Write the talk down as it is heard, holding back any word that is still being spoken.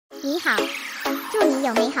你好，祝你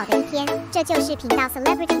有美好的一天。这就是频道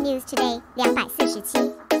Celebrity News Today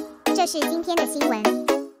 247。这是今天的新闻。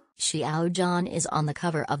 Xiao Zhan is on the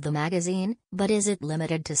cover of the magazine, but is it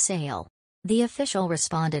limited to sale? The official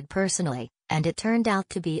responded personally, and it turned out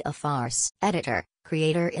to be a farce. Editor,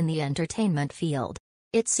 creator in the entertainment field.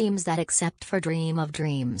 It seems that except for Dream of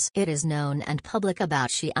Dreams, it is known and public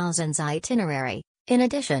about Xiao Zhan's itinerary. In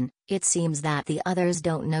addition, it seems that the others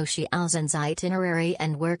don't know Xiao Zhan's itinerary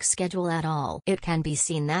and work schedule at all. It can be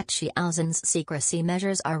seen that Xiao Zhan's secrecy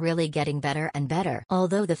measures are really getting better and better.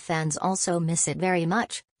 Although the fans also miss it very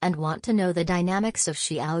much, and want to know the dynamics of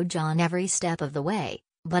Xiao Zhan every step of the way.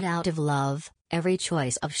 But out of love, every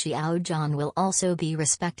choice of Xiao Zhan will also be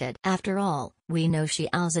respected. After all, we know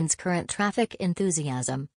Xiao Zhan's current traffic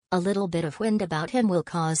enthusiasm. A little bit of wind about him will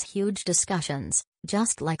cause huge discussions,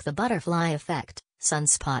 just like the butterfly effect.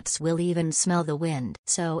 Sunspots will even smell the wind.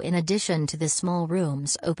 So in addition to the small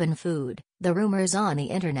room's open food, the rumors on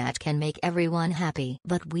the internet can make everyone happy.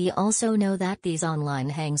 But we also know that these online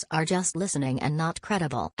hangs are just listening and not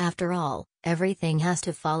credible. After all, everything has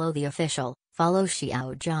to follow the official. Follow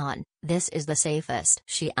Xiao Zhan, this is the safest.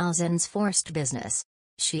 Xiao Zhan's forced business.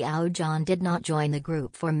 Xiao Zhan did not join the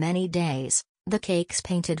group for many days. The cakes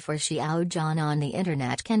painted for Xiao Zhan on the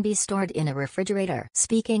internet can be stored in a refrigerator.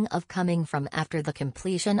 Speaking of coming from after the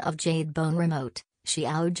completion of Jade Bone Remote,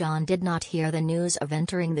 Xiao Zhan did not hear the news of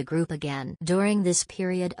entering the group again. During this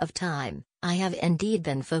period of time, I have indeed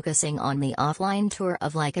been focusing on the offline tour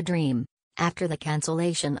of Like a Dream. After the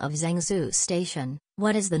cancellation of Zhengzhou Station,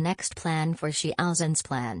 what is the next plan for Xiao Zhan's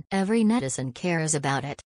plan? Every netizen cares about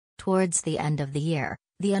it. Towards the end of the year,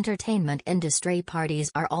 the entertainment industry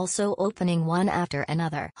parties are also opening one after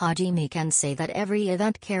another. Hajime can say that every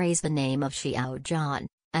event carries the name of Xiao Zhan,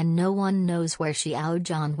 and no one knows where Xiao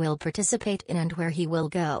Zhan will participate in and where he will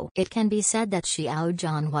go. It can be said that Xiao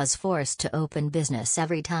Zhan was forced to open business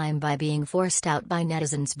every time by being forced out by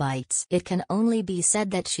netizens' bites. It can only be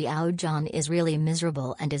said that Xiao Zhan is really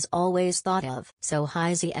miserable and is always thought of. So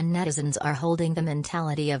Hajime and netizens are holding the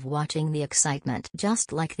mentality of watching the excitement.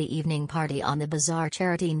 Just like the evening party on the Bazaar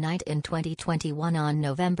Charity Night in 2021 on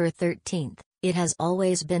November 13th. It has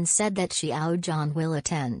always been said that Xiao Zhan will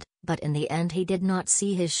attend, but in the end he did not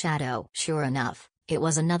see his shadow. Sure enough, it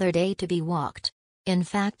was another day to be walked. In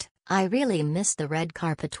fact, I really missed the red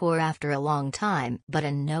carpet tour after a long time. But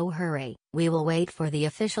in no hurry, we will wait for the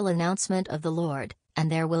official announcement of the Lord,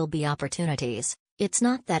 and there will be opportunities. It's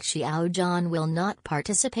not that Xiao Zhan will not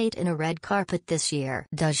participate in a red carpet this year.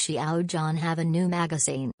 Does Xiao Zhan have a new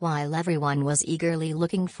magazine? While everyone was eagerly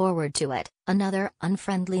looking forward to it, another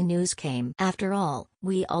unfriendly news came. After all,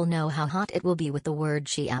 we all know how hot it will be with the word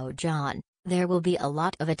Xiao Zhan. There will be a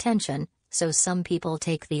lot of attention, so some people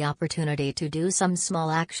take the opportunity to do some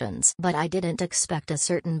small actions. But I didn't expect a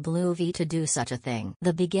certain Blue V to do such a thing.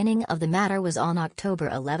 The beginning of the matter was on October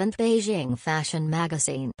 11th. Beijing Fashion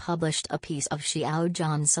Magazine published a piece of Xiao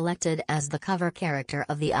Zhan selected as the cover character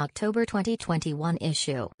of the October 2021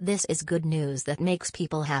 issue. This is good news that makes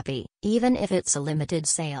people happy, even if it's a limited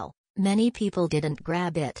sale. Many people didn't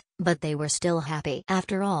grab it, but they were still happy.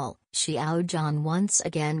 After all, Xiao Zhan once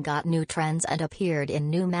again got new trends and appeared in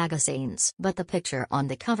new magazines. But the picture on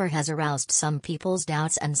the cover has aroused some people's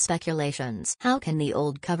doubts and speculations. How can the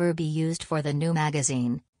old cover be used for the new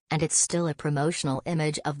magazine? And it's still a promotional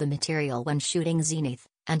image of the material when shooting Zenith,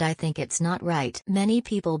 and I think it's not right. Many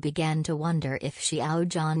people began to wonder if Xiao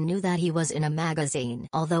Zhan knew that he was in a magazine.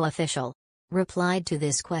 Although official replied to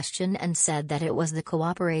this question and said that it was the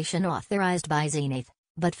cooperation authorized by Zenith,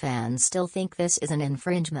 but fans still think this is an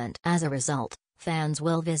infringement. As a result, fans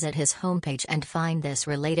will visit his homepage and find this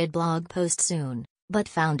related blog post soon, but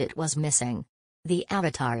found it was missing. The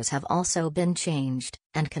avatars have also been changed,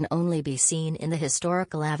 and can only be seen in the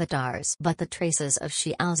historical avatars. But the traces of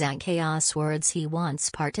Xiao Zhan chaos words he once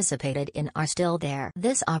participated in are still there.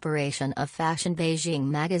 This operation of Fashion Beijing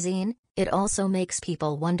magazine, it also makes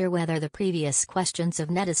people wonder whether the previous questions of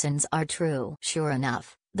netizens are true. Sure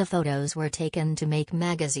enough, the photos were taken to make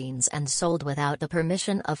magazines and sold without the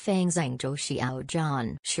permission of Zhengzhou Xiao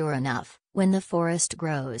Zhan. Sure enough, when the forest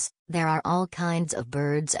grows, there are all kinds of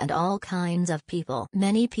birds and all kinds of people.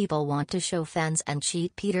 Many people want to show fans and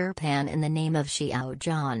cheat Peter Pan in the name of Xiao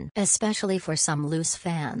Zhan. Especially for some loose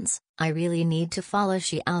fans, I really need to follow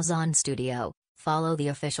Xiao Zhan Studio, follow the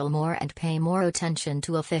official more and pay more attention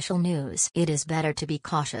to official news. It is better to be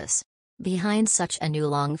cautious behind such a new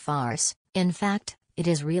long farce. In fact, it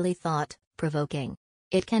is really thought-provoking.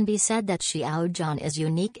 It can be said that Xiao Zhan is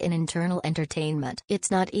unique in internal entertainment. It's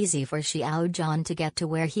not easy for Xiao Zhan to get to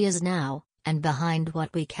where he is now, and behind what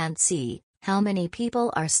we can't see, how many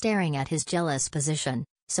people are staring at his jealous position.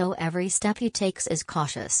 so every step he takes is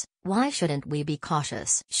cautious. Why shouldn't we be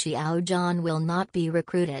cautious? Xiao Zhan will not be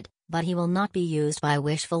recruited, but he will not be used by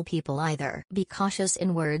wishful people either. Be cautious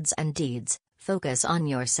in words and deeds, focus on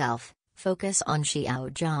yourself, focus on Xiao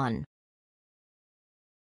Zhan.